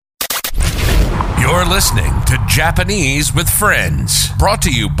You're listening to Japanese with Friends, brought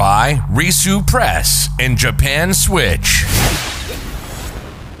to you by Risu Press and Japan Switch.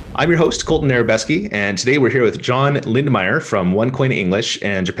 I'm your host, Colton Arabeski, and today we're here with John Lindmeyer from OneCoin English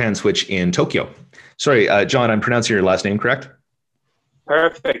and Japan Switch in Tokyo. Sorry, John, I'm pronouncing your last name correct?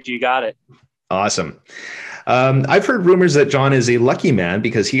 Perfect, you got it. Awesome. I've heard rumors that John is a lucky man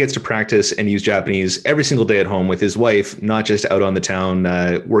because he gets to practice and use Japanese every single day at home with his wife, not just out on the town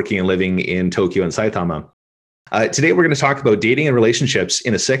working and living in Tokyo and Saitama. Today, we're going to talk about dating and relationships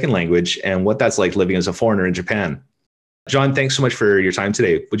in a second language and what that's like living as a foreigner in Japan. John, thanks so much for your time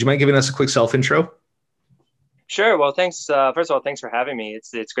today. Would you mind giving us a quick self-intro? Sure. Well, thanks. First of all, thanks for having me.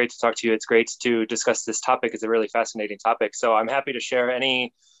 It's great to talk to you. It's great to discuss this topic. It's a really fascinating topic. So I'm happy to share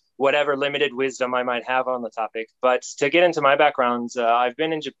whatever limited wisdom I might have on the topic. But to get into my background, I've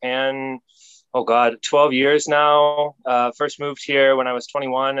been in Japan, 12 years now. First moved here when I was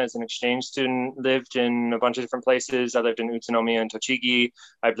 21 as an exchange student, lived in a bunch of different places. I lived in Utsunomiya and Tochigi.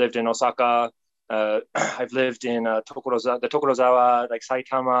 I've lived in Osaka. I've lived in the Tokorozawa, like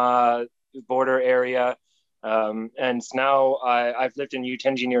Saitama border area. And now I've lived in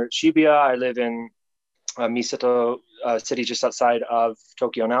Utenji near Shibuya. I live in Misato city just outside of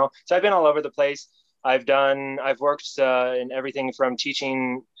Tokyo now. So I've been all over the place. I've worked in everything from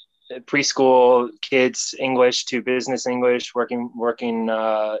teaching preschool kids English to business English, working in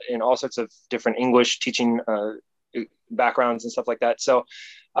all sorts of different English teaching backgrounds and stuff like that. So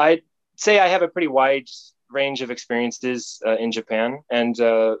I'd say I have a pretty wide range of experiences in Japan. And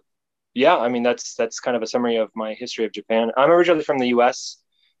that's kind of a summary of my history of Japan. I'm originally from the US,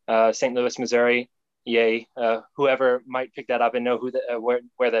 St. Louis, Missouri. Yay, whoever might pick that up and know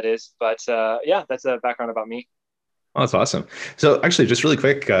where that is. But that's a background about me. Oh, that's awesome. So actually, just really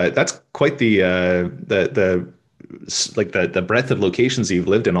quick, that's quite the breadth of locations that you've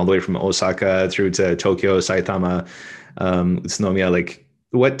lived in, all the way from Osaka through to Tokyo, Saitama, Utsunomiya. Like,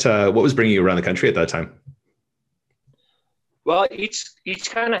 what was bringing you around the country at that time? Well, each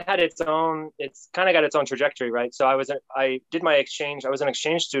kind of had its own trajectory, right? So I did my exchange. I was an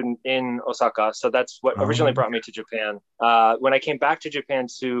exchange student in Osaka. So that's what originally brought me to Japan. When I came back to Japan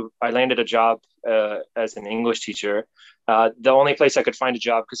I landed a job as an English teacher. The only place I could find a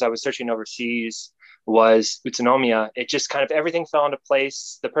job, because I was searching overseas, was Utsunomiya. It just kind of, everything fell into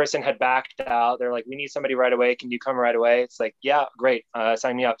place. The person had backed out. They're like, we need somebody right away. Can you come right away? It's like, yeah, great.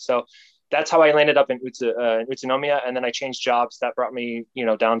 Sign me up. So that's how I landed up in Utsunomiya, and then I changed jobs. That brought me,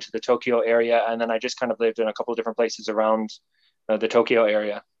 down to the Tokyo area, and then I just kind of lived in a couple of different places around the Tokyo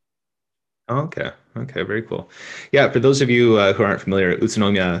area. Okay, very cool. Yeah, for those of you who aren't familiar,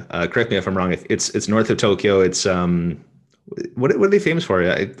 Utsunomiya, correct me if I'm wrong. It's north of Tokyo. It's what are they famous for?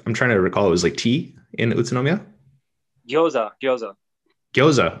 I'm trying to recall. It was like tea in Utsunomiya. Gyoza. Gyoza.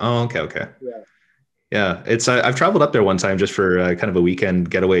 Oh, okay. Yeah. Yeah, it's I've traveled up there one time just for kind of a weekend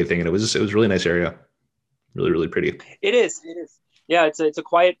getaway thing, and it was a really nice area, really, really pretty. It is. Yeah, it's a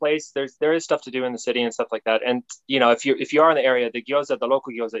quiet place. There is stuff to do in the city and stuff like that. And if you are in the area, the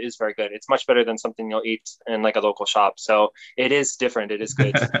local gyoza is very good. It's much better than something you'll eat in like a local shop. So it is different. It is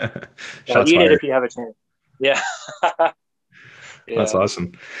good. Eat it if you have a chance. Yeah. Yeah. That's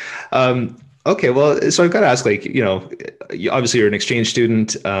awesome. Okay, well, so I've got to ask, obviously you're an exchange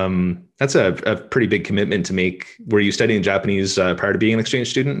student. That's a pretty big commitment to make. Were you studying Japanese prior to being an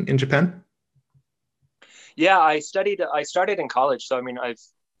exchange student in Japan? Yeah, I started in college. So, I've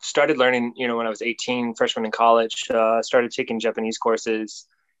started learning, when I was 18, freshman in college, started taking Japanese courses.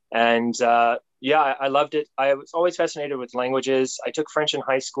 And I loved it. I was always fascinated with languages. I took French in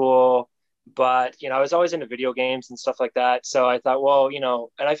high school. But, I was always into video games and stuff like that. So I thought,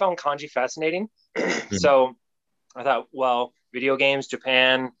 and I found kanji fascinating. So I thought, video games,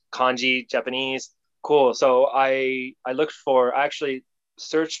 Japan, kanji, Japanese, cool. So I actually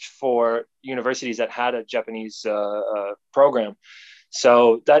searched for universities that had a Japanese program.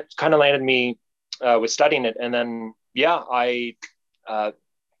 So that kind of landed me with studying it. And then, I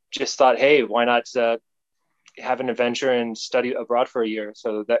just thought, hey, why not have an adventure and study abroad for a year.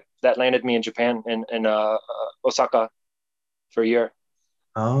 So that landed me in Japan, in Osaka for a year.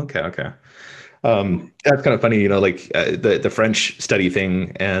 Oh, okay. That's kind of funny, the French study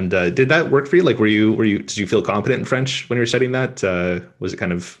thing. And did that work for you? Like, did you feel confident in French when you were studying that? Was it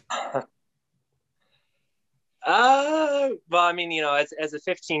kind of? As a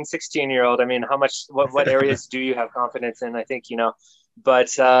 15, 16-year-old, what areas do you have confidence in? I think, but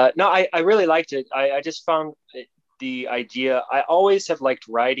no, I really liked it. I just found the idea. I always have liked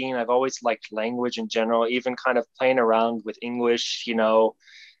writing. I've always liked language in general, even kind of playing around with English,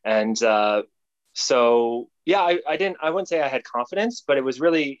 and so Yeah, I wouldn't say I had confidence, but it was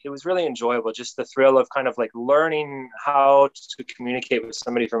really enjoyable. Just the thrill of kind of like learning how to communicate with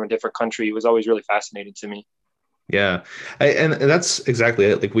somebody from a different country was always really fascinating to me. Yeah, and that's exactly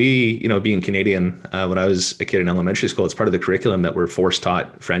it. Like we, being Canadian, when I was a kid in elementary school, it's part of the curriculum that we're force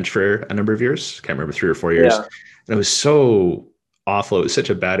taught French for a number of years. Can't remember, 3 or 4 years, Yeah. and it was so awful. It was such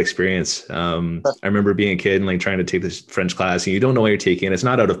a bad experience. I remember being a kid and like trying to take this French class, and you don't know what you're taking. It's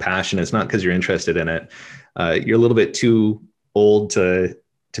not out of passion. It's not because you're interested in it. You're a little bit too old to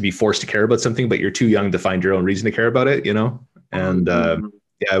be forced to care about something, but you're too young to find your own reason to care about it. And Mm-hmm.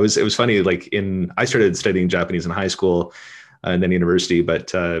 yeah, it was funny. Like I started studying Japanese in high school and then university,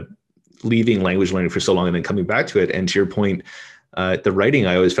 but leaving language learning for so long and then coming back to it. And to your point, the writing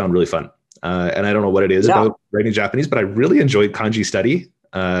I always found really fun. And I don't know what it is Yeah. about writing Japanese, but I really enjoyed kanji study.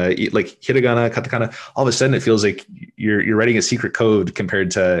 Like hiragana, katakana. All of a sudden, it feels like you're writing a secret code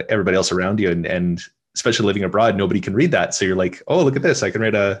compared to everybody else around you, and especially living abroad, nobody can read that. So you're like, oh, look at this! I can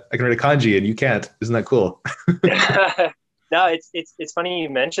write a kanji, and you can't. Isn't that cool? No, it's funny you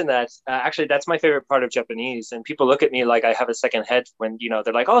mentioned that. Actually, that's my favorite part of Japanese, and people look at me like I have a second head when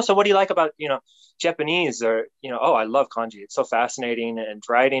they're like, "Oh, so what do you like about Japanese?" Or "Oh, I love kanji. It's so fascinating, and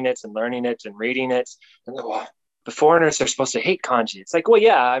writing it, and learning it, and reading it." And they're, well, the foreigners are supposed to hate kanji. It's like, well,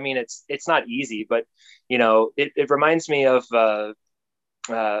 yeah, I mean, it's not easy, but it reminds me of.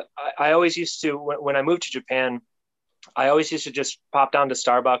 I always used to when I moved to Japan. I always used to just pop down to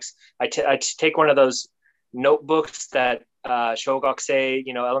Starbucks. I'd take one of those notebooks that shogakuse,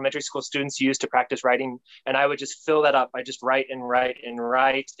 elementary school students use to practice writing, and I would just fill that up. I just write and write and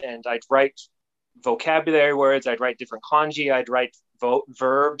write, and I'd write vocabulary words. I'd write different kanji. I'd write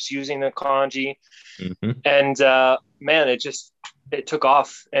verbs using the kanji, Hmm. and man, it took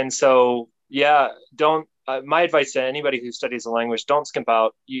off. And so yeah, don't. My advice to anybody who studies a language: don't skimp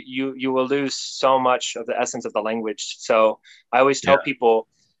out. You will lose so much of the essence of the language. So I always Yeah. tell people,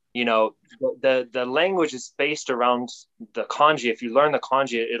 the language is based around the kanji. If you learn the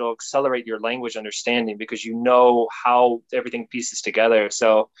kanji, it'll accelerate your language understanding because you know how everything pieces together.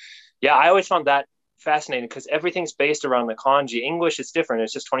 So yeah, I always found that fascinating because everything's based around the kanji. English is different.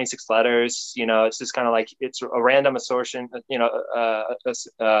 It's just 26 letters. It's just kind of like it's a random assortment,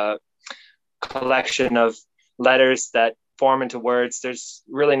 a collection of letters that form into words. There's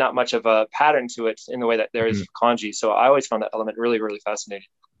really not much of a pattern to it in the way that there is Mhm. for kanji. So I always found that element really, really fascinating.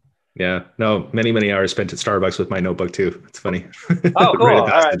 Yeah. No, many, many hours spent at Starbucks with my notebook too. It's funny. Oh, cool. Rite of All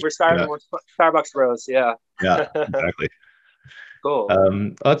right. passage. We're Yeah. starting with Starbucks Bros. Yeah. Yeah. Exactly. Cool.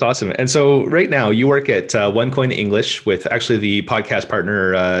 That's awesome. And so right now you work at OneCoin English with actually the podcast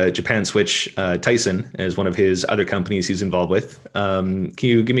partner, Japan Switch. Tyson is one of his other companies he's involved with. Can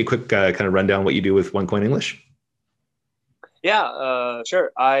you give me a quick kind of rundown what you do with OneCoin English? Yeah,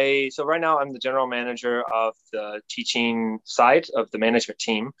 sure. So right now I'm the general manager of the teaching side of the management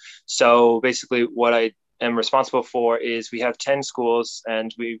team. So basically, what I am responsible for is we have 10 schools,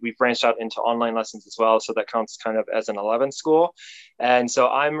 and we branched out into online lessons as well. So that counts kind of as an 11th school. And so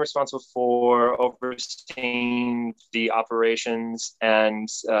I'm responsible for overseeing the operations and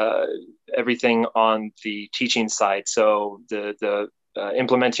everything on the teaching side. So the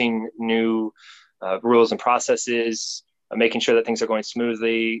implementing new rules and processes, making sure that things are going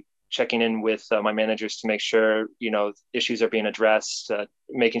smoothly, checking in with my managers to make sure issues are being addressed,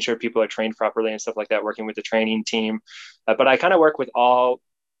 making sure people are trained properly and stuff like that, working with the training team. But I kind of work with all.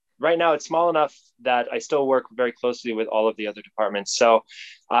 Right now, it's small enough that I still work very closely with all of the other departments. So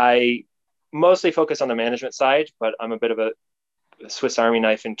I mostly focus on the management side, but I'm a bit of a Swiss Army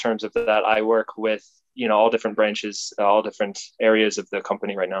knife in terms of that. I work with all different branches, all different areas of the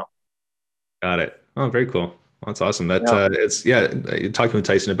company right now. Got it. Oh, very cool. That's awesome. That Yeah. it's yeah. Talking with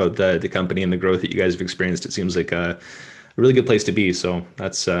Tyson about the company and the growth that you guys have experienced, it seems like a really good place to be. So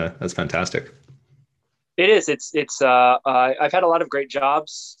that's fantastic. It is. I've had a lot of great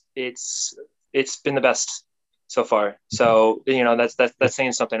jobs. It's been the best so far. So that's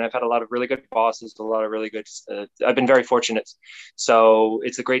saying something. I've had a lot of really good bosses, a lot of really good. I've been very fortunate. So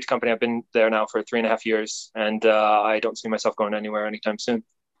it's a great company. I've been there now for 3.5 years, and I don't see myself going anywhere anytime soon.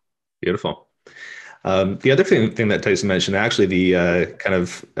 Beautiful. The other thing that Tyson mentioned, actually, the kind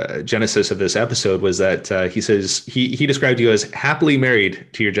of genesis of this episode was that he says he described you as happily married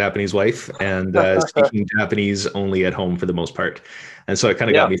to your Japanese wife and speaking Japanese only at home for the most part. And so it kind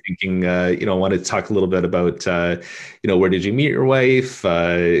of got Yeah. me thinking, I wanted to talk a little bit about, where did you meet your wife?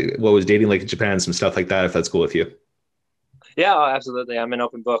 What was dating like in Japan? Some stuff like that, if that's cool with you. Yeah, oh, absolutely. I'm an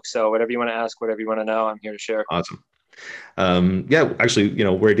open book. So whatever you want to ask, whatever you want to know, I'm here to share. Awesome. Yeah, actually,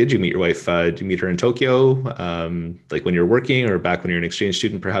 where did you meet your wife? Did you meet her in Tokyo, like when you were working, or back when you were an exchange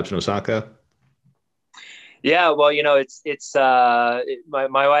student, perhaps in Osaka? Yeah, well,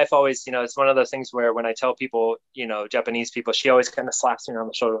 my wife always, it's one of those things where when I tell people, Japanese people, she always kind of slaps me on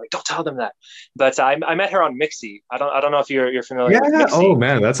the shoulder, like, don't tell them that. But I met her on Mixi. I don't know if you're familiar with Yeah. Oh Mixi.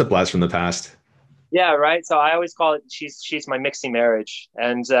 man, that's a blast from the past. Yeah, right. So I always call it she's my Mixie marriage,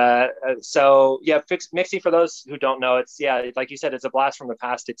 and so yeah, Mixie for those who don't know, it's yeah, like you said, it's a blast from the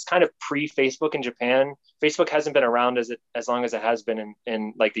past. It's kind of pre-Facebook in Japan. Facebook hasn't been around as long as it has been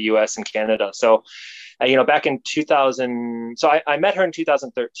in like the U.S. and Canada. So back in 2000, so I met her in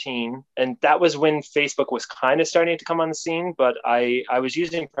 2013, and that was when Facebook was kind of starting to come on the scene. But I was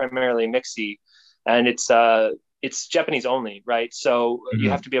using primarily Mixie, and it's Japanese only, right? So you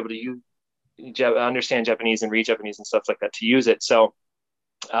have Mhm. to be able to use understand Japanese and read Japanese and stuff like that to use it. So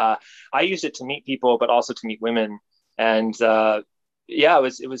I used it to meet people, but also to meet women. And yeah,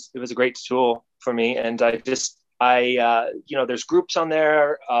 it was a great tool for me. And there's groups on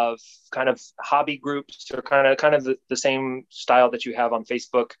there of kind of hobby groups or kind of the same style that you have on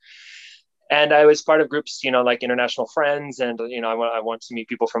Facebook. And I was part of groups, like International Friends, and I want to meet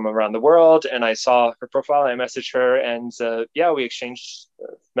people from around the world. And I saw her profile, I messaged her, and yeah, we exchanged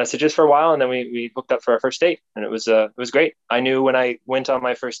messages for a while, and then we hooked up for our first date, and it was great. I knew when I went on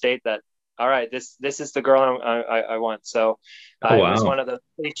my first date that all right, this is the girl I want. So Oh it was wow, one of the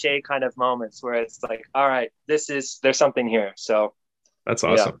cliche kind of moments where it's like, all right, there's something here. So that's yeah,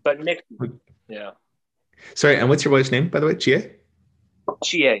 awesome. but Nick, yeah, Sorry, and what's your wife's name, by the way? Chie?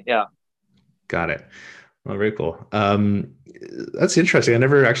 Chie, yeah. Got it. Oh, very cool. That's interesting. I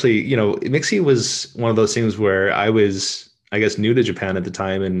never actually, Mixi was one of those things where I was, I guess, new to Japan at the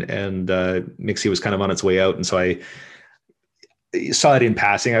time, and Mixi was kind of on its way out, and so I saw it in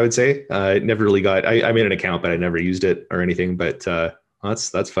passing. I would say it never really got. I made an account, but I never used it or anything. But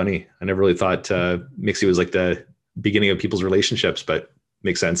that's funny. I never really thought Mixi was like the beginning of people's relationships, but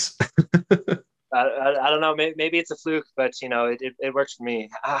makes sense. I don't know. Maybe it's a fluke, but it works for me.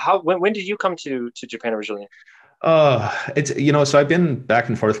 When did you come to Japan originally? It's so I've been back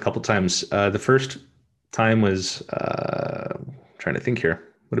and forth a couple times. The first time was trying to think here.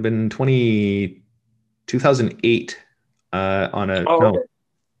 Would have been 2008 on a Oh, no, okay.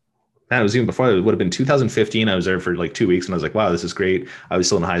 man, it was even before. It would have been 2015. I was there for like 2 weeks and I was like, wow, this is great. I was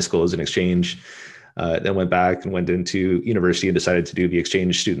still in high school as an exchange. Then went back and went into university and decided to do the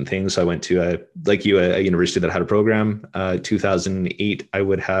exchange student thing. So I went to a university that had a program. 2008, I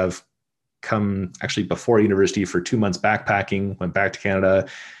would have come actually before university for 2 months backpacking, went back to Canada,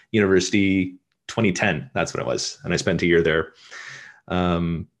 university 2010. That's what it was. And I spent a year there.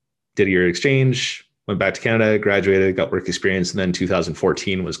 Did a year exchange, went back to Canada, graduated, got work experience. And then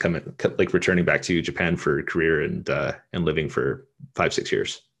 2014 was coming, like returning back to Japan for a career and living for 5, 6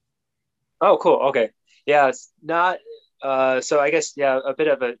 years. Oh, cool. Okay. Yeah, it's not. So I guess yeah, a bit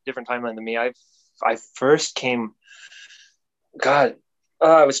of a different timeline than me. I first came. God,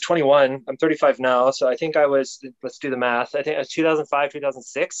 I was 21. I'm 35 now, so I think I was. Let's do the math. I think it was 2005,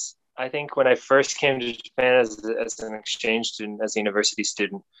 2006. I think when I first came to Japan as an exchange student, as a university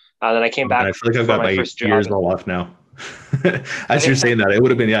student. Then I came And back I feel like I've for got my my first job. years all off now. As you're saying that, it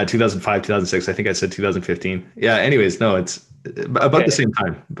would have been, yeah, 2005, 2006. I think I said 2015. Yeah. Anyways, no, it's about the Okay. same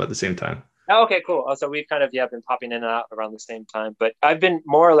time, about the same time. Oh, okay, cool. So we've kind of yeah been popping in and out around the same time, but I've been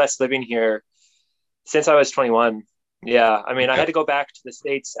more or less living here since I was 21. Yeah, I mean, I Okay. had to go back to the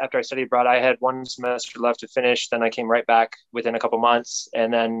States after I studied abroad. I had one semester left to finish. Then I came right back within a couple months.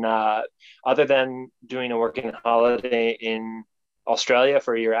 And then, other than doing a working holiday in Australia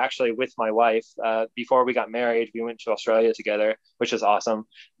for a year, actually with my wife, before we got married, we went to Australia together, which was awesome.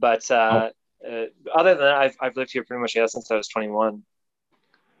 But Oh, other than that, I've lived here pretty much yeah since I was 21.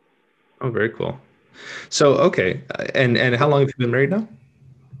 oh, very cool. So, okay. And how long have you been married now?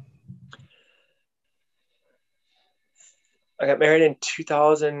 I got married in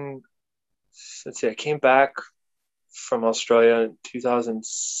 2000. Let's see, I came back from Australia in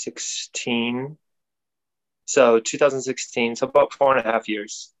 2016. So 2016, so about 4.5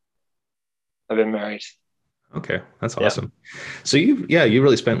 years I've been married. Okay, that's Yeah. awesome. So you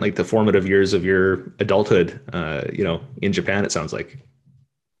really spent like the formative years of your adulthood, in Japan, it sounds like.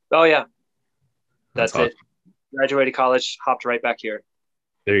 Oh yeah, That's that's it. awesome. Graduated college, hopped right back here.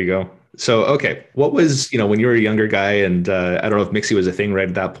 There you go. So, okay, what was, when you were a younger guy, and I don't know if Mixie was a thing right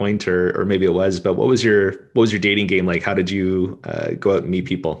at that point, or maybe it was, but what was your dating game like? How did you go out and meet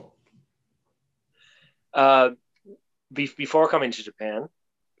people? Uh, before coming to Japan,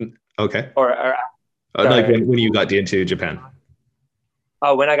 Okay, or like sorry, when you got into Japan.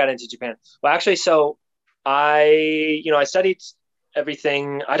 oh, when I got into Japan. Well, actually, so I studied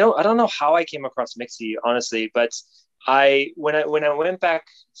everything. I don't know how I came across Mixie, honestly, but when I went back,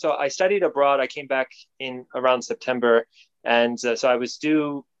 so I studied abroad. I came back in around September, and so I was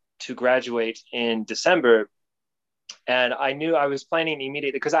due to graduate in December, and I knew I was planning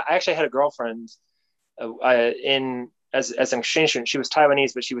immediately because I actually had a girlfriend in as an exchange student. She was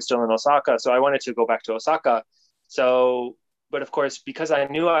Taiwanese, but she was still in Osaka, so I wanted to go back to Osaka. So, but of course, because I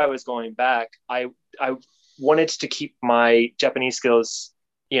knew I was going back, I wanted to keep my Japanese skills,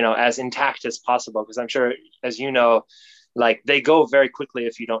 as intact as possible, because I'm sure, as you know, like they go very quickly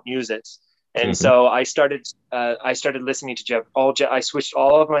if you don't use it. And Mhm. so I started listening to I switched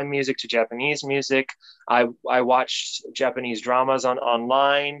all of my music to Japanese music. I watched Japanese dramas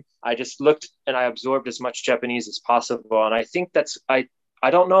online. I just looked and I absorbed as much Japanese as possible. And I think I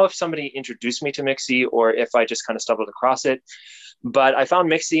don't know if somebody introduced me to Mixi or if I just kind of stumbled across it, but I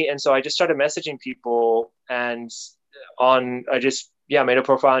found Mixi, and so I just started messaging people, and I just made a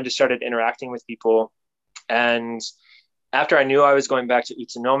profile and just started interacting with people. And after I knew I was going back to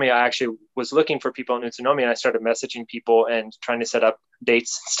Utsunomiya, I actually was looking for people in Utsunomiya, and I started messaging people and trying to set up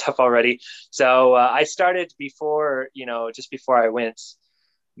dates and stuff already. So I started just before I went.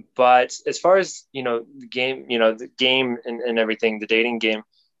 But as far as the game and everything, the dating game,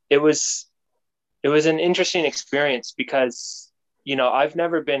 it was it was an interesting experience because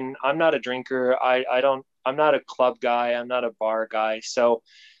I'm not a drinker. I'm not a club guy. I'm not a bar guy. So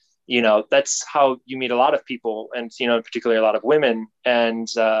that's how you meet a lot of people, and particularly a lot of women. And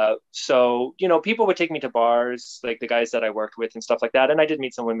so people would take me to bars, like the guys that I worked with and stuff like that, and I did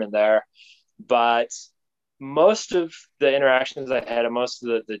meet some women there. But most of the interactions I had, and most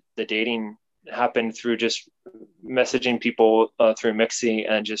of the dating happened through just messaging people through Mixi,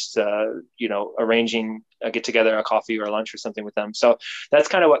 and just arranging a get together, a coffee or a lunch or something with them. So that's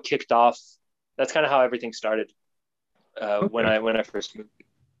kind of what kicked off. That's kind of how everything started when Okay. I first moved.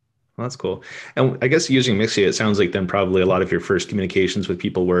 Well, that's cool. And I guess using Mixi, it sounds like then probably a lot of your first communications with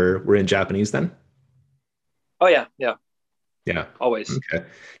people were in Japanese then. Oh yeah, yeah, Yeah. always. Okay.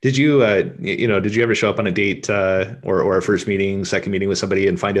 Did you did you ever show up on a date or a first meeting, second meeting with somebody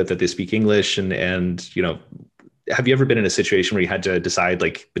and find out that they speak English and have you ever been in a situation where you had to decide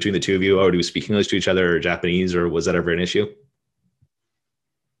like between the two of you, oh, do we speak English to each other or Japanese, or was that ever an issue?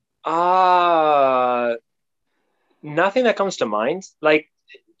 Uh Nothing that comes to mind. Like,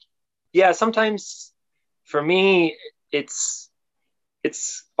 yeah, sometimes for me, it's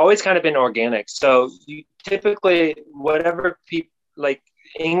it's always kind of been organic. So you typically whatever people like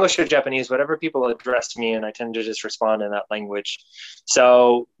English or Japanese, whatever people address me, and I tend to just respond in that language.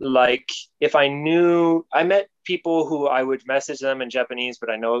 So like if I met people who I would message them in Japanese, but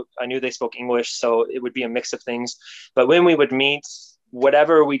I knew they spoke English, so it would be a mix of things. But when we would meet,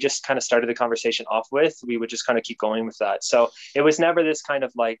 whatever we just kind of started the conversation off with, we would just kind of keep going with that. So it was never this kind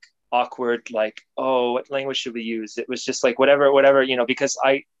of like awkward, like, oh, what language should we use? It was just like whatever, because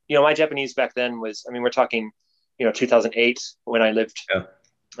my Japanese back then was, I mean, we're talking, 2008 when I lived Yeah.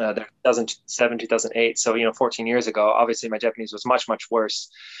 there, 2007, 2008. So, 14 years ago, obviously my Japanese was much, much worse.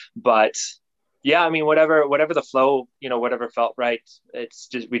 But yeah, I mean, whatever the flow, whatever felt right,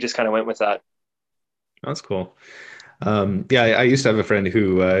 we just kind of went with that. That's cool. Yeah, I used to have a friend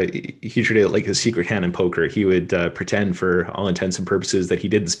who he treated it like a secret hand in poker. He would pretend, for all intents and purposes, that he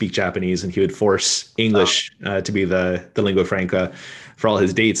didn't speak Japanese, and he would force Uh, English to be the lingua franca for all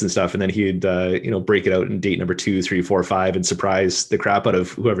his dates and stuff. And then he'd break it out in date number two, three, four, five, and surprise the crap out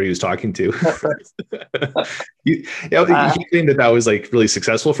of whoever he was talking to. He claimed that was like really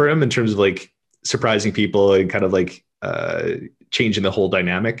successful for him in terms of like surprising people and kind of like changing the whole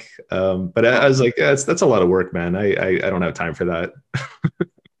dynamic. But I was like, yeah, that's a lot of work, man. I don't have time for that.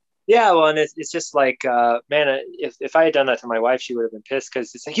 Yeah, well, and it's just like, man, if I had done that to my wife, she would have been pissed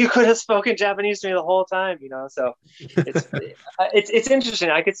because it's like you could have spoken Japanese to me the whole time. So it's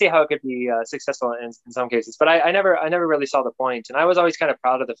interesting. I could see how it could be successful in some cases, but I never really saw the point, and I was always kind of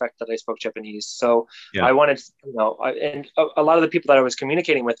proud of the fact that I spoke Japanese. So Yeah. I wanted, and a lot of the people that I was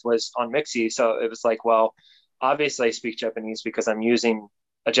communicating with was on Mixi, so it was like, well, obviously I speak Japanese because I'm using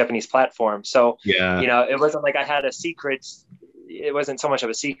a Japanese platform. So Yeah. it wasn't like I had a secret. It wasn't so much of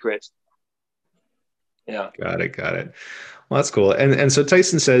a secret. Yeah. Got it. Got it. Well, that's cool. And so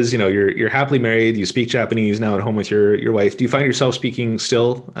Tyson says, you're happily married, you speak Japanese now at home with your wife. Do you find yourself speaking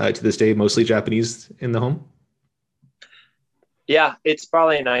still to this day mostly Japanese in the home? Yeah, it's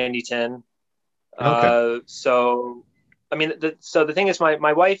probably 90-10. Okay. So I mean, the thing is,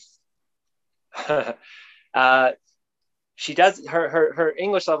 my wife, uh, she does her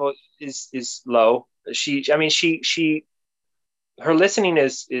English level is low. I mean, she her listening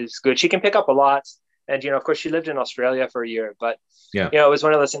is good. She can pick up a lot, And, of course she lived in Australia for a year, but Yeah. it was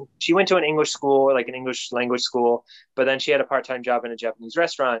one of those things. She went to an English school, like an English language school, but then she had a part-time job in a Japanese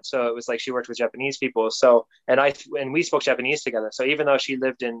restaurant. So it was like she worked with Japanese people. So, and we spoke Japanese together. So even though she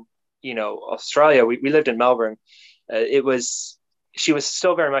lived in, Australia, we lived in Melbourne. She was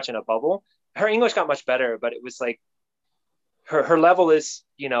still very much in a bubble. Her English got much better, but it was like, her level is,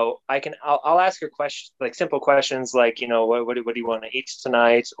 I'll ask her questions, like simple questions, like, what do you want to eat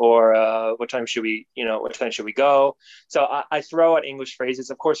tonight? Or what time should we go? So I throw out English phrases,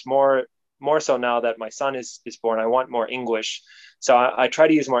 of course, more so now that my son is born. I want more English. So I try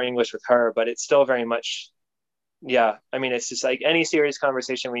to use more English with her, but it's still very much, yeah. I mean, it's just like any serious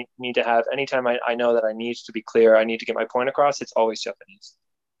conversation we need to have. Anytime I know that I need to be clear, I need to get my point across, it's always Japanese.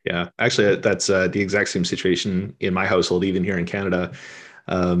 Yeah, actually, that's the exact same situation in my household, even here in Canada.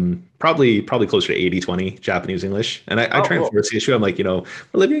 Probably closer to 80-20 Japanese English. And I try and force the issue. I'm like, we're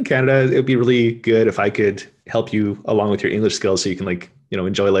living in Canada. It would be really good if I could help you along with your English skills so you can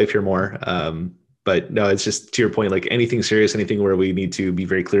enjoy life here more. But no, it's just to your point, like anything serious, anything where we need to be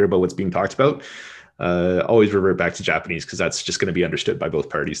very clear about what's being talked about, always revert back to Japanese because that's just going to be understood by both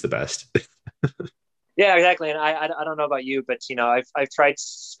parties the best. Yeah, exactly. And I don't know about you, but I've tried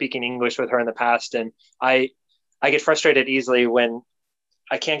speaking English with her in the past, and I get frustrated easily when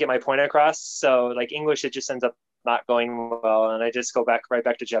I can't get my point across. So like English, it just ends up not going well, and I just go right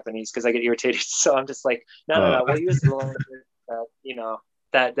back to Japanese because I get irritated. So I'm just like, no, we'll use the language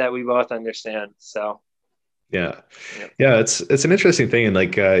that we both understand. So yeah. It's an interesting thing,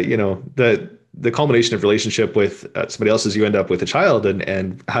 and the culmination of relationship with somebody else is you end up with a child,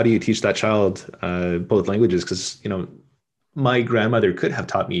 and how do you teach that child both languages? Because my grandmother could have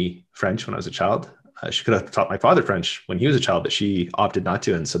taught me French when I was a child. She could have taught my father French when he was a child, but she opted not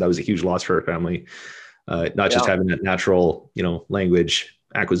to, and so that was a huge loss for her family. Not just having that natural language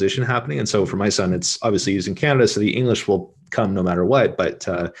acquisition happening. And so for my son, it's obviously used in Canada, so the English will come no matter what. But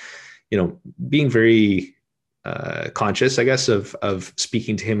being very conscious, I guess, of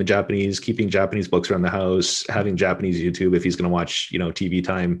speaking to him in Japanese, keeping Japanese books around the house, having Japanese YouTube if he's going to watch, TV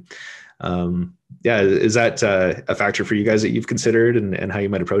time. Is that a factor for you guys that you've considered and how you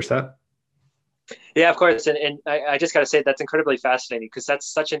might approach that? Yeah, of course. And I just got to say that's incredibly fascinating because that's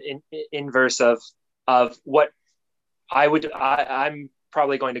such an inverse of what I'm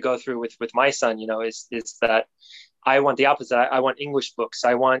probably going to go through with my son, is that I want the opposite. I want English books.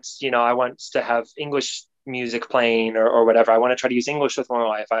 I want to have English music playing or whatever. I want to try to use English with my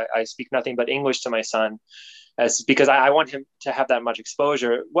wife. I speak nothing but English to my son because I want him to have that much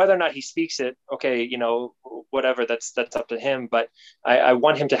exposure. Whether or not he speaks it, okay, whatever, that's up to him. But I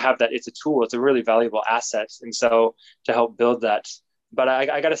want him to have that. It's a tool. It's a really valuable asset. And so to help build that. But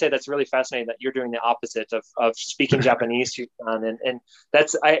I got to say, that's really fascinating that you're doing the opposite of speaking Japanese to your son. And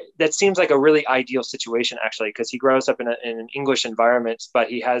that seems like a really ideal situation, actually, because he grows up in an English environment, but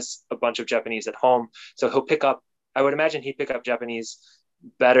he has a bunch of Japanese at home. So I would imagine he'd pick up Japanese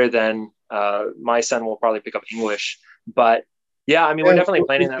better than my son will probably pick up English. But yeah, I mean, we're definitely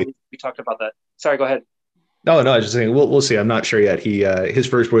planning that. We talked about that. Sorry, go ahead. No, I was just saying we'll see. I'm not sure yet. He his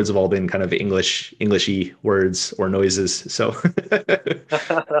first words have all been kind of Englishy words or noises. So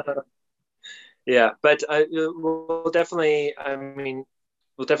yeah, but we'll definitely. I mean,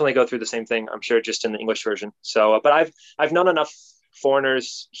 we'll definitely go through the same thing, I'm sure, just in the English version. So, but I've known enough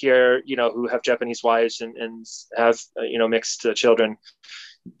foreigners here, who have Japanese wives and have mixed children,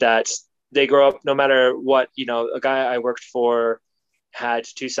 that they grow up no matter what. A guy I worked for had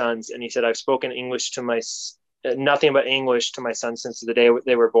two sons, and he said, I've spoken English to nothing but English to my son since the day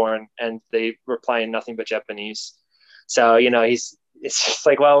they were born, and they reply in nothing but Japanese. So it's just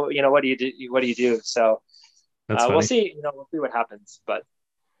like, well, what do you do? So we'll see. We'll see what happens. But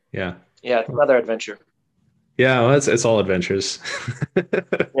yeah, it's another adventure. Yeah, well, it's all adventures.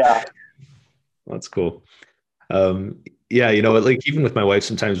 Yeah, that's cool. Like even with my wife,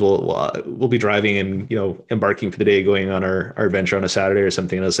 sometimes we'll be driving and embarking for the day, going on our adventure on a Saturday or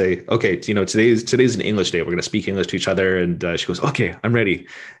something, and I'll say, okay, today's an English day. We're going to speak English to each other, and she goes, okay, I'm ready.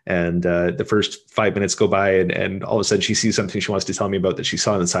 And the first 5 minutes go by, and all of a sudden she sees something she wants to tell me about that she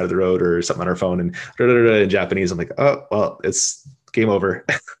saw on the side of the road or something on her phone, and in Japanese. I'm like, oh well, it's game over.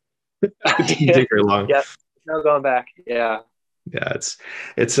 It didn't take very long. Yeah, no going back. Yeah. Yeah,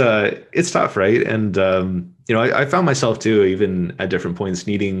 it's tough, right? And I found myself too, even at different points,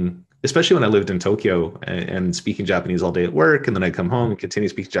 needing, especially when I lived in Tokyo and speaking Japanese all day at work, and then I'd come home and continue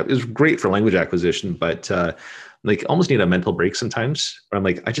speaking Japanese. It was great for language acquisition, but almost need a mental break sometimes. Where I'm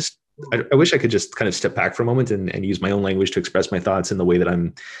like, I wish I could just kind of step back for a moment and use my own language to express my thoughts in the way that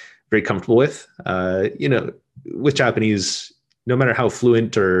I'm very comfortable with. With Japanese, no matter how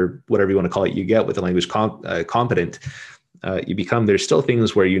fluent or whatever you want to call it you get with the language competent, you become, there's still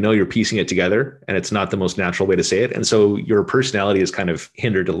things where you're piecing it together and it's not the most natural way to say it. And so your personality is kind of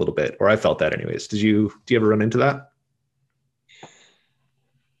hindered a little bit, or I felt that anyways. Do you ever run into that?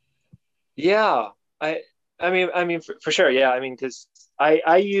 Yeah, I mean, for sure. Yeah, I mean, because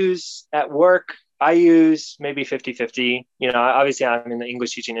I use at work, I use maybe 50-50. Obviously I'm in the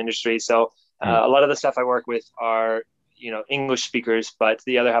English teaching industry. So Hmm. a lot of the stuff I work with are, English speakers, but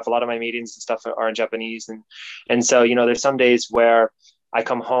the other half, a lot of my meetings and stuff are in Japanese. And so, there's some days where I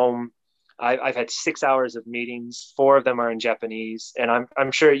come home, I've had 6 hours of meetings. Four of them are in Japanese, and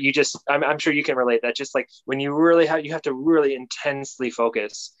I'm sure I'm sure you can relate that. Just like when you have to really intensely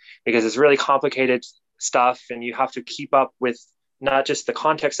focus because it's really complicated stuff, and you have to keep up with not just the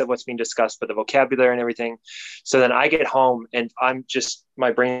context of what's being discussed, but the vocabulary and everything. So then I get home and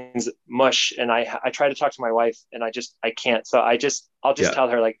my brain's mush, and I try to talk to my wife, and I can't. So I'll just Yeah. tell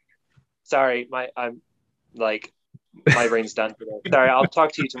her like, sorry, I'm like my brain's done today. Sorry, I'll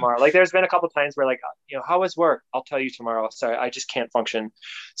talk to you tomorrow. Like there's been a couple of times where like, how was work? I'll tell you tomorrow. Sorry, I just can't function. Yeah.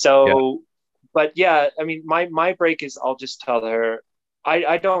 So, but yeah, I mean, my break is I'll just tell her.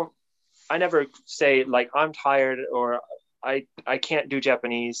 I don't. I never say like I'm tired or I can't do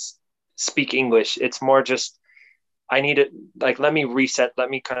Japanese. Speak English. It's more just I need it. Like let me reset. Let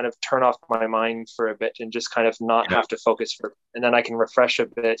me kind of turn off my mind for a bit and just kind of not Yeah. have to focus and then I can refresh a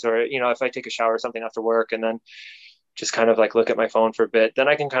bit. Or if I take a shower or something after work and then just kind of like look at my phone for a bit, then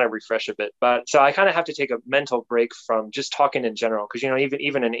I can kind of refresh a bit. But so I kind of have to take a mental break from just talking in general because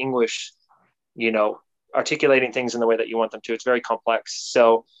even in English, you know, articulating things in the way that you want them to, it's very complex.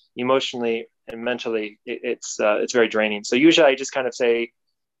 So emotionally and mentally, it's very draining. So usually I just kind of say,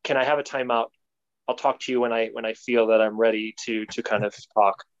 "Can I have a timeout? I'll talk to you when I feel that I'm ready to kind of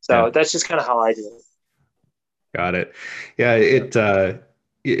talk." Yeah. So that's just kind of how I do it. Got it. Yeah,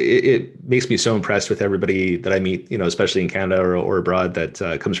 it makes me so impressed with everybody that I meet, especially in Canada or abroad,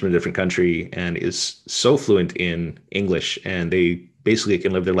 that comes from a different country and is so fluent in English, and they basically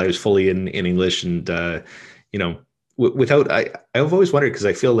can live their lives fully in English, and without, I've always wondered, because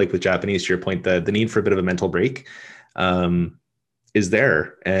I feel like with Japanese, to your point, the need for a bit of a mental break um, is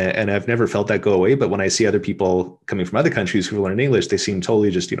there, and I've never felt that go away. But when I see other people coming from other countries who learn English, they seem totally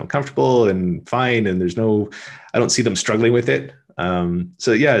just comfortable and fine, and I don't see them struggling with it.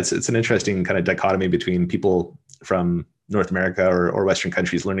 So yeah, it's an interesting kind of dichotomy between people from North America or Western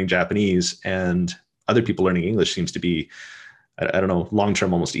countries learning Japanese, and other people learning English seems to be, I don't know, long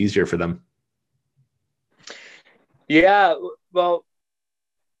term almost easier for them. Yeah, well,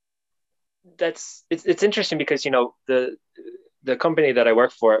 it's interesting because the company that I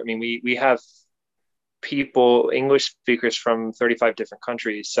work for. I mean, we have people, English speakers from 35 different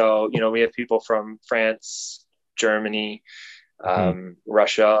countries. So we have people from France, Germany, Hmm.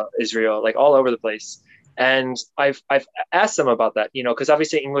 Russia, Israel, like all over the place. And I've asked them about that, because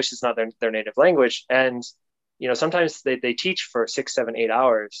obviously English is not their native language, and sometimes they teach for 6, 7, 8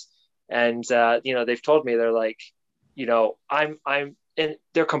 hours, and they've told me they're like, I'm and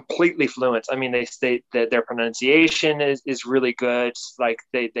they're completely fluent. I mean, they state that their pronunciation is really good. Like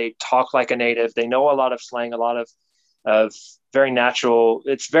they talk like a native. They know a lot of slang, a lot of very natural.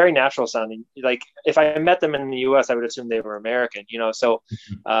 It's very natural sounding. Like if I met them in the U.S., I would assume they were American. So,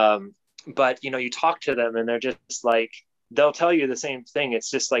 um, but you talk to them and they're just like they'll tell you the same thing. It's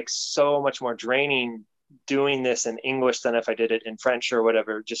just like so much more draining doing this in English than if I did it in French or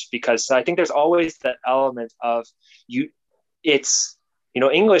whatever. Just because I think there's always that element of you. It's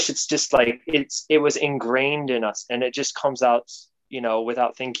English. It's just like it was ingrained in us, and it just comes out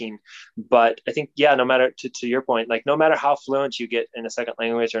without thinking. But I think, yeah, no matter to your point, like no matter how fluent you get in a second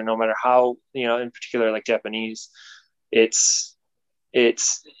language, or no matter how, in particular like Japanese, it's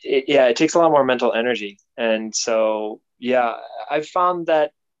yeah, it takes a lot more mental energy. And so, yeah, I've found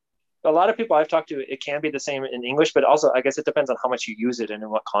that a lot of people I've talked to, it can be the same in English, but also I guess it depends on how much you use it and in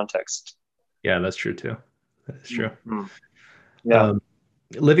what context. Yeah, that's true too. That's true. Mm-hmm. Yeah. Um,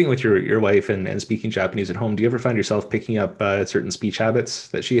 Living with your wife and speaking Japanese at home, do you ever find yourself picking up certain speech habits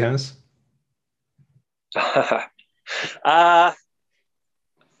that she has? uh,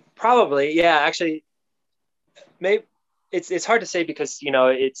 Probably, yeah. Actually, maybe it's hard to say because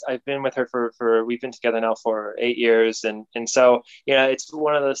it's I've been with her for we've been together now for 8 years, and so it's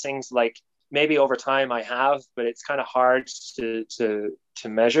one of those things like maybe over time I have, but it's kind of hard to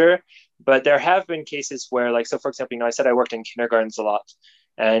measure. But there have been cases where, like, so for example, I said I worked in kindergartens a lot,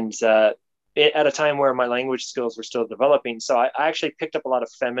 and at a time where my language skills were still developing, so I actually picked up a lot of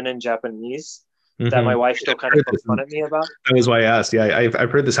feminine Japanese. that my Mm-hmm. wife still kind of pokes fun at me about. That was why I asked. Yeah,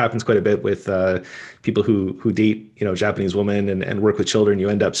 I've heard this happens quite a bit with people who date, Japanese women and work with children. You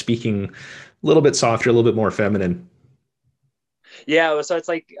end up speaking a little bit softer, a little bit more feminine. Yeah, so it's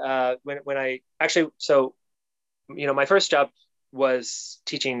like when I actually my first job was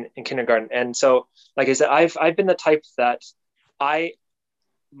teaching in kindergarten, and so like I said, I've been the type that I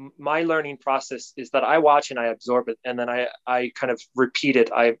my learning process is that I watch and I absorb it, and then I kind of repeat it,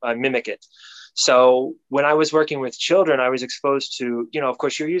 I mimic it. So when I was working with children, I was exposed to, of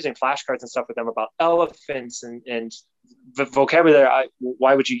course, you're using flashcards and stuff with them about elephants and the vocabulary.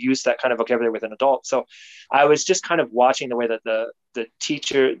 Why would you use that kind of vocabulary with an adult? So I was just kind of watching the way that the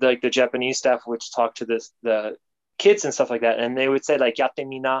teacher, like the Japanese staff, would talk to the kids and stuff like that, and they would say like "yatte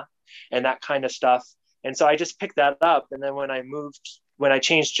mina" and that kind of stuff. And so I just picked that up. And then when I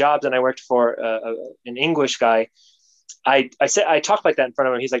changed jobs and I worked for an English guy, I talked like that in front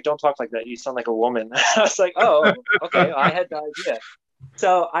of him. He's like, "Don't talk like that. You sound like a woman." I was like, "Oh, okay." Well, I had no idea.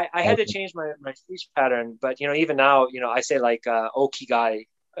 So I had to change my speech pattern. But even now, I say like "okigai"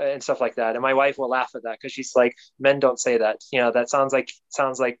 and stuff like that. And my wife will laugh at that because she's like, "Men don't say that. That sounds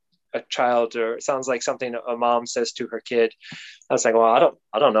like a child, or it sounds like something a mom says to her kid." I was like, "Well,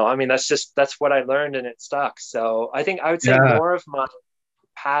 I don't know. I mean, that's what I learned and it stuck." So I think I would say Yeah. more of my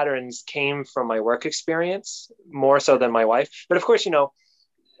patterns came from my work experience more so than my wife. But of course,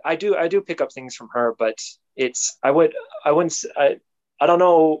 I do pick up things from her, but I don't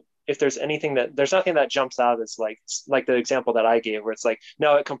know if there's nothing that jumps out as like the example that I gave, where it's like,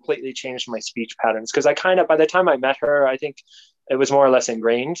 no, it completely changed my speech patterns. Cause by the time I met her, I think it was more or less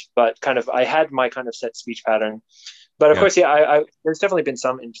ingrained, but kind of, I had my kind of set speech pattern. But of course, yeah, there's definitely been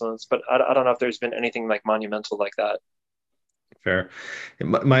some influence, but I don't know if there's been anything like monumental like that. Fair.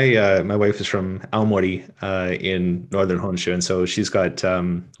 My wife is from Aomori in northern Honshu, and so she's got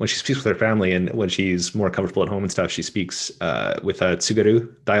when she speaks with her family and when she's more comfortable at home and stuff, she speaks with a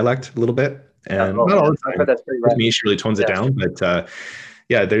Tsugaru dialect a little bit, and Oh not all man, the I've time. heard that's pretty With rough. me, she really tones it Yeah. down, but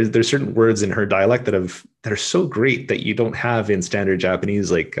yeah, there's certain words in her dialect that are so great that you don't have in standard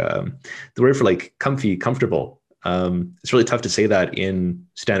Japanese, like the word for like comfy, comfortable. It's really tough to say that in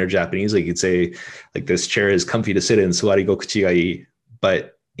standard Japanese. Like you'd say, like this chair is comfy to sit in, suwari gokuchi ga ii.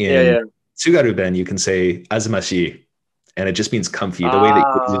 But Yeah. in Yeah. Tsugaru Ben, you can say azumashi, and it just means comfy, the way that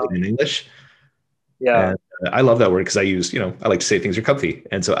you use Ah, it in English. yeah. And I love that word because I like to say things are comfy.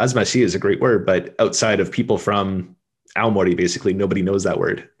 And so azumashi is a great word, but outside of people from Aomori, basically nobody knows that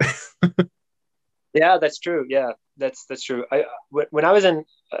word. Yeah, that's true. Yeah, that's true. When I was in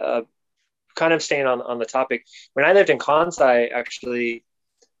kind of staying on the topic, when I lived in Kansai, actually,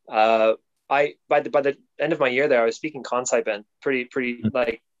 uh, I by the end of my year there, I was speaking Kansai Ben pretty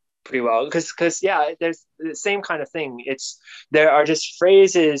well because yeah, there's the same kind of thing. There are just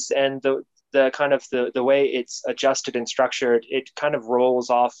phrases and the kind of the way it's adjusted and structured, it kind of rolls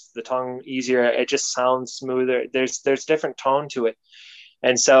off the tongue easier. It just sounds smoother. There's different tone to it.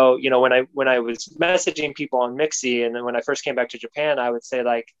 And so, when I was messaging people on Mixi, and then when I first came back to Japan, I would say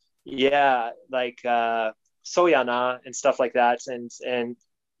like, yeah, like soyana and stuff like that, and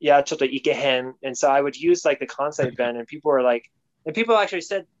yeah, choto ikehen. And so I would use like the Kansai ben, and people actually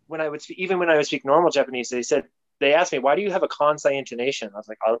said even when I would speak normal Japanese, they asked me, why do you have a Kansai intonation? I was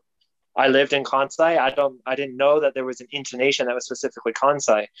like, I lived in Kansai. I didn't know that there was an intonation that was specifically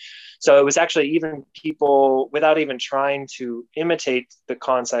Kansai. So it was actually even people, without even trying to imitate the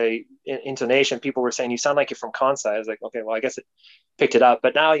Kansai intonation, people were saying, "You sound like you're from Kansai." I was like, okay, well, I guess it picked it up.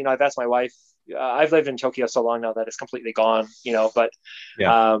 But now, I've asked my wife. I've lived in Tokyo so long now that it's completely gone. But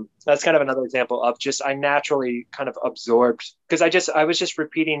Yeah. that's kind of another example of just I naturally kind of absorbed because I was just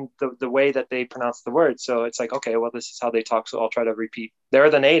repeating the way that they pronounce the word. So it's like, okay, well, this is how they talk, so I'll try to repeat. They're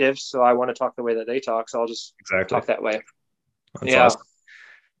the natives, so I want to talk the way that they talk, so I'll just Exactly. talk that way. That's Yeah. awesome.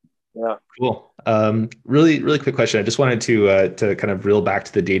 Yeah. Cool. Really, really quick question. I just wanted to kind of reel back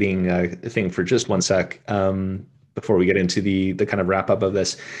to the dating thing for just one sec before we get into the kind of wrap up of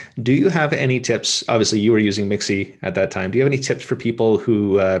this. Do you have any tips? Obviously, you were using Mixi at that time. Do you have any tips for people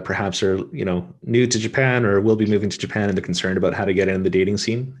who perhaps are new to Japan or will be moving to Japan and they're concerned about how to get in the dating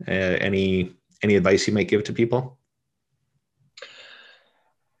scene? Any advice you might give to people?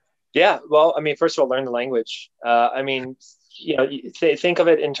 Yeah. Well, I mean, first of all, learn the language. I mean, think of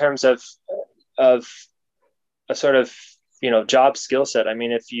it in terms of a sort of job skill set. I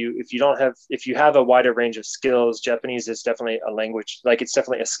mean, if you have a wider range of skills, Japanese is definitely a language. Like it's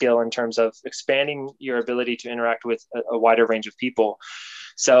definitely a skill in terms of expanding your ability to interact with a wider range of people.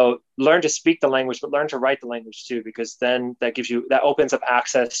 So learn to speak the language, but learn to write the language too, because then that opens up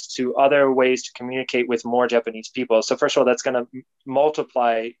access to other ways to communicate with more Japanese people. So first of all, that's going to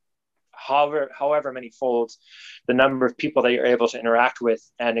multiply however many folds the number of people that you're able to interact with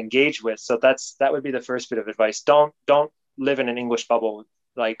and engage with. So that would be the first bit of advice. Don't live in an English bubble,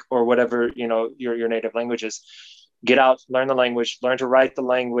 like, or whatever, your native language is. Get out, learn the language, learn to write the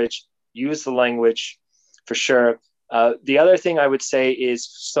language, use the language for sure. The other thing I would say is,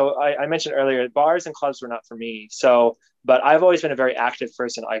 so I mentioned earlier, bars and clubs were not for me. So, but I've always been a very active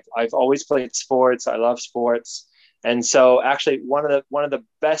person. I've always played sports. I love sports. And so actually one of the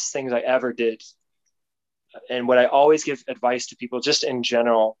best things I ever did, and what I always give advice to people just in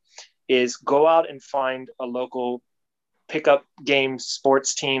general, is go out and find a local pickup game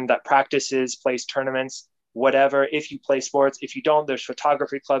sports team that practices, plays tournaments, whatever. If you play sports, if you don't, there's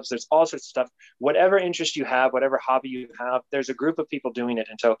photography clubs, there's all sorts of stuff. Whatever interest you have, whatever hobby you have, there's a group of people doing it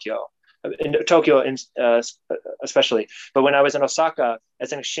in Tokyo, especially. But when I was in Osaka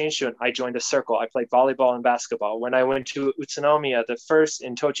as an exchange student, I joined a circle. I played volleyball and basketball. When I went to Utsunomiya,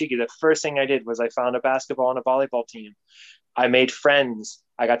 in Tochigi, the first thing I did was I found a basketball and a volleyball team. I made friends.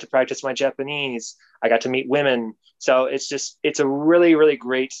 I got to practice my Japanese. I got to meet women. So it's a really, really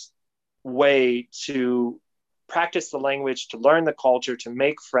great way to practice the language, to learn the culture, to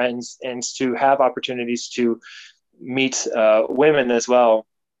make friends, and to have opportunities to meet women as well.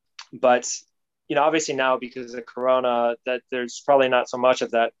 But, obviously now because of Corona, that there's probably not so much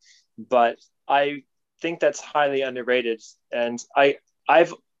of that, but I think that's highly underrated. And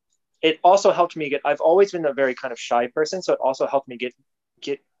it also helped me I've always been a very kind of shy person. So it also helped me get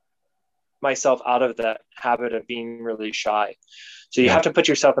myself out of that habit of being really shy. So you have to put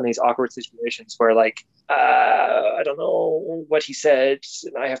yourself in these awkward situations where, like, I don't know what he said,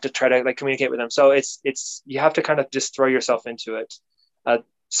 and I have to try to, like, communicate with him. So you have to kind of just throw yourself into it.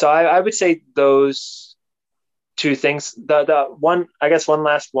 So I would say those two things. The one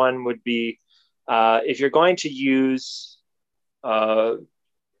last one would be, if you're going to use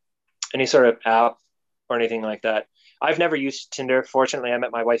any sort of app or anything like that. I've never used Tinder. Fortunately, I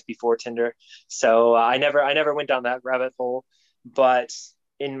met my wife before Tinder, so I never went down that rabbit hole. But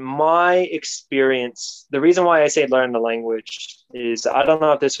in my experience, the reason why I say learn the language is, I don't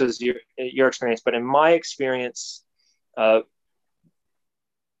know if this was your experience, but in my experience,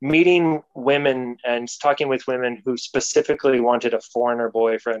 meeting women and talking with women who specifically wanted a foreigner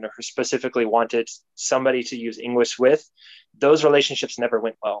boyfriend, or who specifically wanted somebody to use English with, those relationships never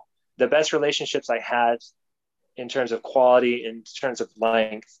went well. The best relationships I had in terms of quality, in terms of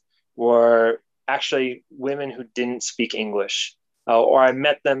length, were actually women who didn't speak English, or I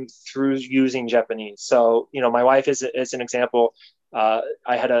met them through using Japanese. So, my wife is an example. I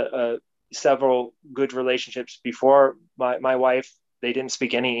had several good relationships before my wife. They didn't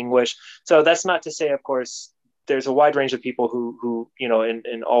speak any English. So that's not to say, of course, there's a wide range of people who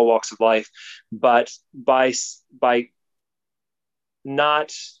in all walks of life, but by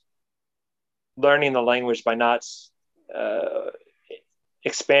not learning the language, by not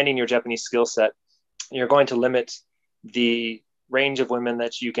expanding your Japanese skill set, you're going to limit the range of women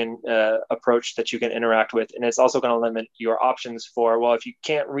that you can approach, that you can interact with. And it's also going to limit your options for, well, if you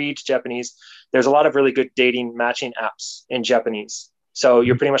can't read Japanese, there's a lot of really good dating matching apps in Japanese. So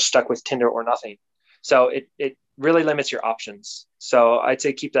you're pretty much stuck with Tinder or nothing. So it really limits your options. So I'd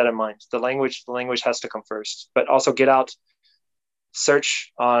say keep that in mind. The language has to come first, but also get out,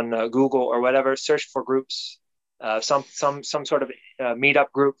 search on Google or whatever, search for groups, some sort of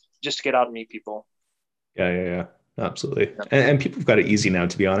meetup group, just to get out and meet people. Yeah. Absolutely. And people have got it easy now,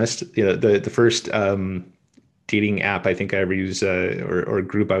 to be honest. The first dating app I think I ever used, or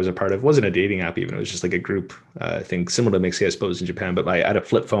group I was a part of, wasn't a dating app even. It was just like a group thing, similar to Mixi, I suppose, in Japan. But I had a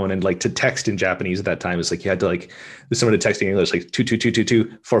flip phone, and like to text in Japanese at that time, it's like you had to, like, with someone to texting English, like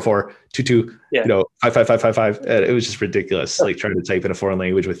 22224422, 55555. It was just ridiculous, like trying to type in a foreign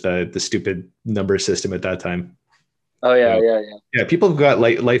language with the stupid number system at that time. Oh yeah. Yeah, people have got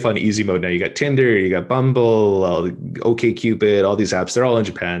life on easy mode now. You got Tinder, you got Bumble, OkCupid, all these apps. They're all in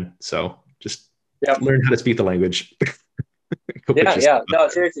Japan. So just learn how to speak the language. No,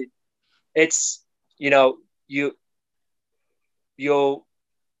 seriously, it's you'll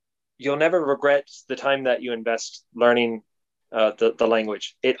never regret the time that you invest learning the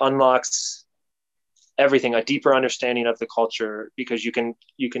language. It unlocks everything, a deeper understanding of the culture, because you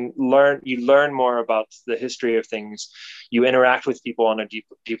learn more about the history of things. You interact with people on a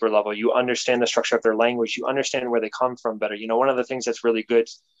deeper level. You understand the structure of their language. You understand where they come from better. One of the things that's really good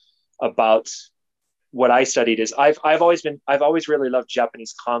about what I studied is I've always really loved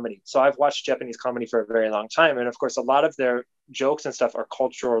Japanese comedy. So I've watched Japanese comedy for a very long time. And of course, a lot of their jokes and stuff are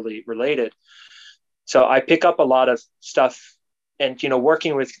culturally related. So I pick up a lot of stuff, and,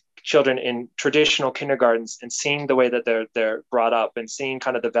 working with children in traditional kindergartens and seeing the way that they're brought up and seeing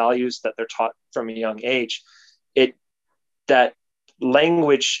kind of the values that they're taught from a young age, that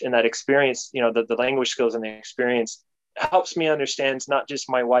language and that experience, the language skills and the experience helps me understand not just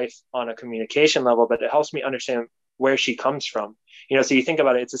my wife on a communication level, but it helps me understand where she comes from. So you think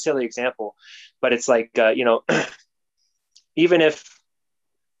about it, it's a silly example, but it's like, even if,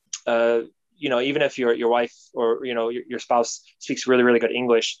 even if your wife or, your spouse speaks really, really good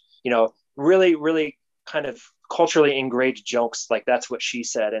English, really, really kind of culturally ingrained jokes, like that's what she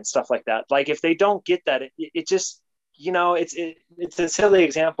said and stuff like that. Like if they don't get that, it just, it's a silly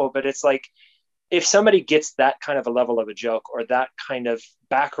example, but it's like, if somebody gets that kind of a level of a joke or that kind of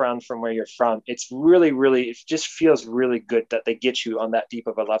background from where you're from, it's really, really, it just feels really good that they get you on that deep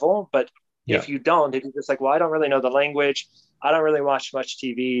of a level. But if you don't, if you're just like, well, I don't really know the language, I don't really watch much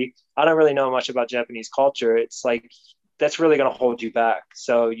TV, I don't really know much about Japanese culture, it's like, that's really going to hold you back.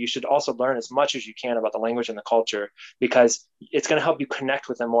 So you should also learn as much as you can about the language and the culture, because it's going to help you connect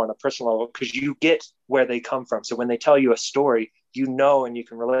with them more on a personal level, because you get where they come from. So when they tell you a story, and you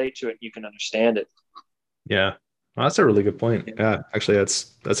can relate to it, you can understand it. Yeah. Well, that's a really good point. Yeah, actually,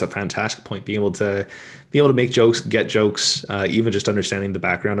 that's a fantastic point. Being able to make jokes, get jokes, even just understanding the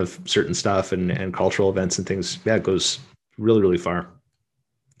background of certain stuff and cultural events and things. Yeah, it goes really, really far.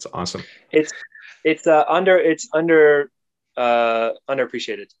 It's awesome. It's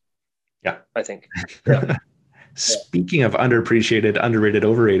underappreciated. Yeah, I think. Yeah. Speaking of underappreciated, underrated,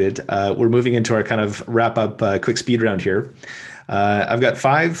 overrated, we're moving into our kind of wrap up quick speed round here. I've got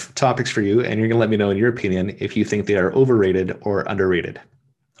 5 topics for you, and you're going to let me know, in your opinion, if you think they are overrated or underrated.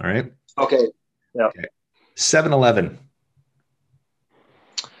 All right? Okay. Yeah. Okay. 7-Eleven.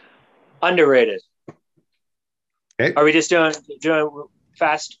 Underrated. Okay. Are we just doing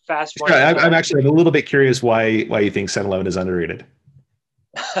fast one? Yeah, I'm actually a little bit curious why you think 7-Eleven is underrated.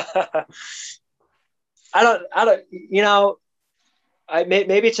 I don't,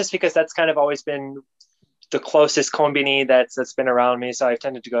 maybe it's just because that's kind of always been the closest konbini that's been around me. So I've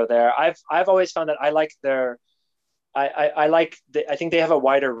tended to go there. I've always found that I like I think they have a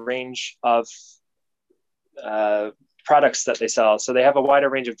wider range of products that they sell. So they have a wider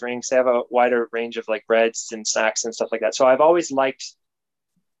range of drinks. They have a wider range of like breads and snacks and stuff like that. So I've always liked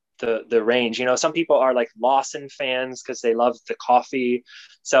the range. Some people are like Lawson fans because they love the coffee.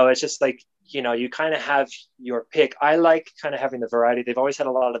 So it's just like, you kind of have your pick. I like kind of having the variety. They've always had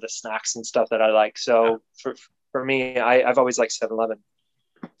a lot of the snacks and stuff that I like. So for me, I've always liked 7-Eleven.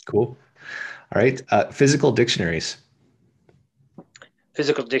 Cool. All right. Physical dictionaries.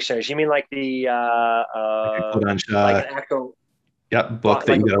 Physical dictionaries. You mean like the like an actual book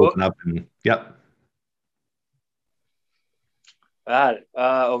that you gotta open up and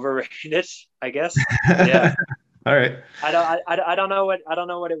overrated, I guess. Yeah. All right. I don't know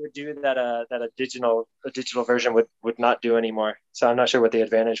what it would do that a digital version would not do anymore. So I'm not sure what the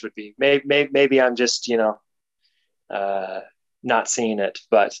advantage would be. Maybe I'm just not seeing it,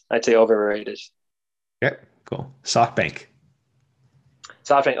 but I'd say overrated. Yeah, cool. SoftBank.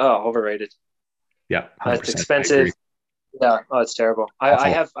 Overrated. Yeah, 100%. It's expensive. Yeah. Oh, it's terrible. I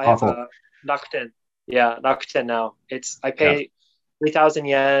have Rakuten. Yeah, Rakuten now. I pay 3,000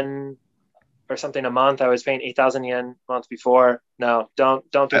 yen or something a month. I was paying 8,000 yen a month before. No, don't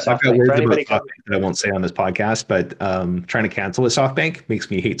do SoftBank. I've got words about SoftBank that I won't say on this podcast, but trying to cancel with SoftBank makes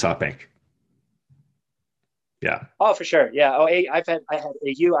me hate SoftBank. Yeah. Oh, for sure. Yeah. Oh, I had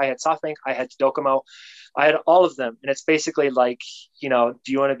AU, I had SoftBank, I had Docomo, I had all of them, and it's basically like, do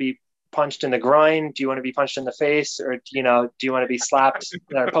you want to be punched in the groin? Do you want to be punched in the face, or do you want to be slapped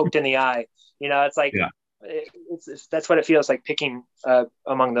or poked in the eye? It's like, that's what it feels like picking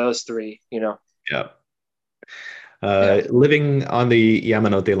among those three. Yeah. Living on the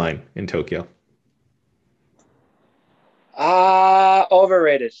Yamanote line in Tokyo.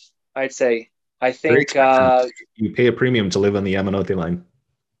 Overrated, I'd say. I think you pay a premium to live on the Yamanote line.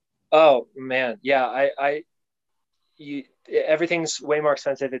 Oh man, yeah. Everything's way more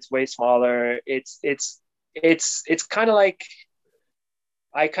expensive. It's way smaller. It's kind of like,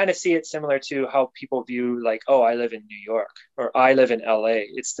 I kind of see it similar to how people view like, oh, I live in New York or I live in LA.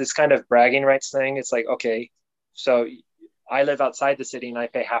 It's this kind of bragging rights thing. It's like, okay, so I live outside the city and I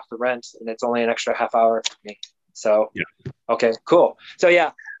pay half the rent and it's only an extra half hour for me. So, okay, cool. So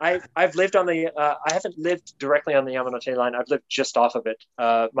yeah, I've lived on the, I haven't lived directly on the Yamanote line. I've lived just off of it.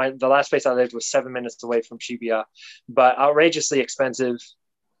 The last place I lived was 7 minutes away from Shibuya, but outrageously expensive.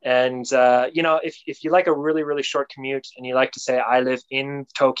 And, if you like a really, really short commute and you like to say, I live in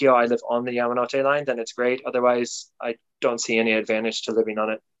Tokyo, I live on the Yamanote line, then it's great. Otherwise, I don't see any advantage to living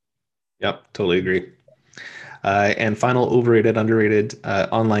on it. Yep, totally agree. And final, overrated, underrated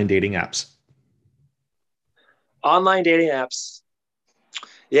online dating apps. Online dating apps.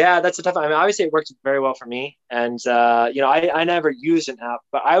 Yeah, that's a tough one. I mean, obviously it worked very well for me. And, I never used an app,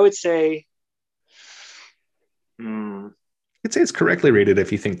 but I would say, hmm, I'd say it's correctly rated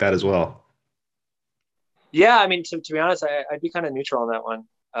if you think that as well. yeah, I mean, to be honest, I'd be kind of neutral on that one.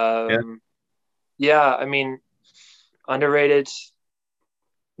 Yeah. Yeah, I mean, underrated.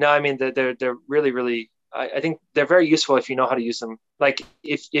 No, I mean, they're really, really, I think they're very useful if you know how to use them. Like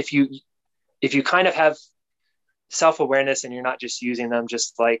if you kind of have self-awareness and you're not just using them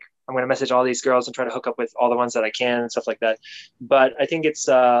just like I'm going to message all these girls and try to hook up with all the ones that I can and stuff like that. But I think it's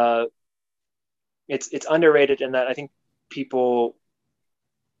underrated in that I think people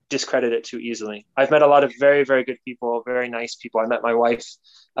discredit it too easily. I've met a lot of very, very good people, very nice people. I met my wife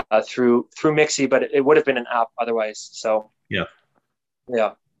through Mixi, but it would have been an app otherwise. So Yeah.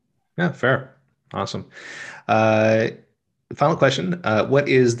 yeah. Yeah, fair. Awesome. Uh, Final question. What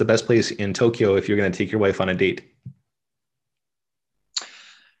is the best place in Tokyo if you're going to take your wife on a date?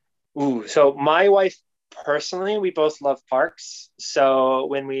 Ooh, so my wife personally, we both love parks. So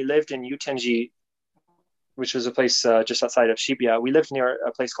when we lived in Utenji, which was a place just outside of Shibuya, we lived near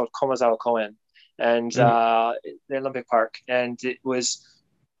a place called Komazawa Koen and Mhm. the Olympic Park, and it was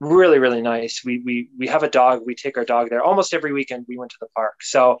really really nice. We have a dog. We take our dog there almost every weekend. We went to the park.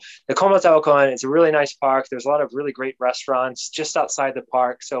 So the Komazawa Koen is a really nice park. There's a lot of really great restaurants just outside the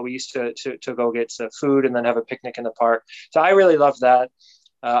park. So we used to go get some food and then have a picnic in the park. So I really love that.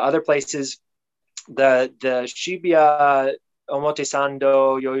 Other places, the Shibuya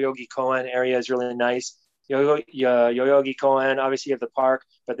Omotesando Yoyogi Koen area is really nice. Yoyogi Koen, obviously you have the park,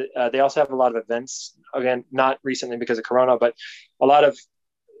 but they also have a lot of events. Again, not recently because of Corona, but a lot of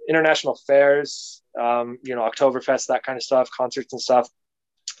international fairs, Oktoberfest, that kind of stuff, concerts and stuff.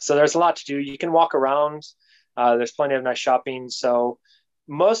 So there's a lot to do. You can walk around. There's plenty of nice shopping. So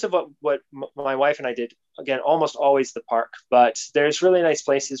most of what my wife and I did, again, almost always the park, but there's really nice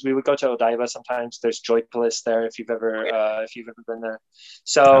places. We would go to Odaiba sometimes. There's Joypolis there if you've ever been there. Yeah.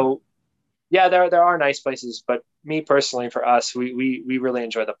 So yeah, there are nice places, but me personally, for us, we really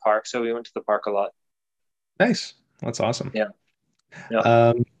enjoy the park, so we went to the park a lot. Nice. That's awesome. Yeah,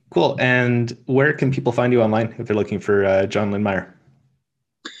 yeah. Cool. And where can people find you online if they're looking for John Lindmeyer?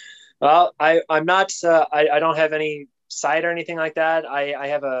 Well, I'm not. I don't have any site or anything like that. I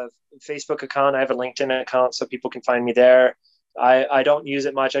have a Facebook account. I have a LinkedIn account, so people can find me there. I don't use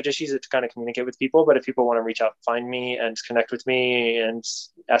it much. I just use it to kind of communicate with people. But if people want to reach out, find me and connect with me and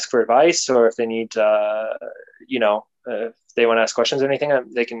ask for advice, or if they need, if they want to ask questions or anything,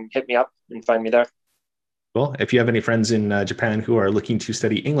 they can hit me up and find me there. Cool. If you have any friends in Japan who are looking to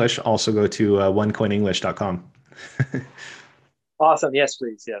study English, also go to onecoinenglish.com. Awesome. Yes,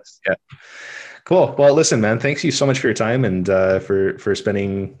 please. Yes. Yeah. Cool. Well, listen, man, thanks you so much for your time and for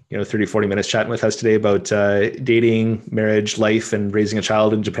spending 30, 40 minutes chatting with us today about dating, marriage, life, and raising a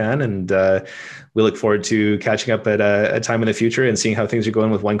child in Japan. And we look forward to catching up at a time in the future and seeing how things are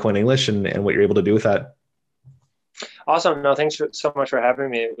going with One Coin English and what you're able to do with that. Awesome. No, thanks so much for having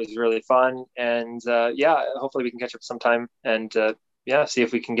me. It was really fun. And yeah, hopefully we can catch up sometime and yeah, see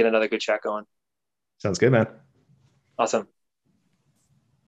if we can get another good chat going. Sounds good, man. Awesome.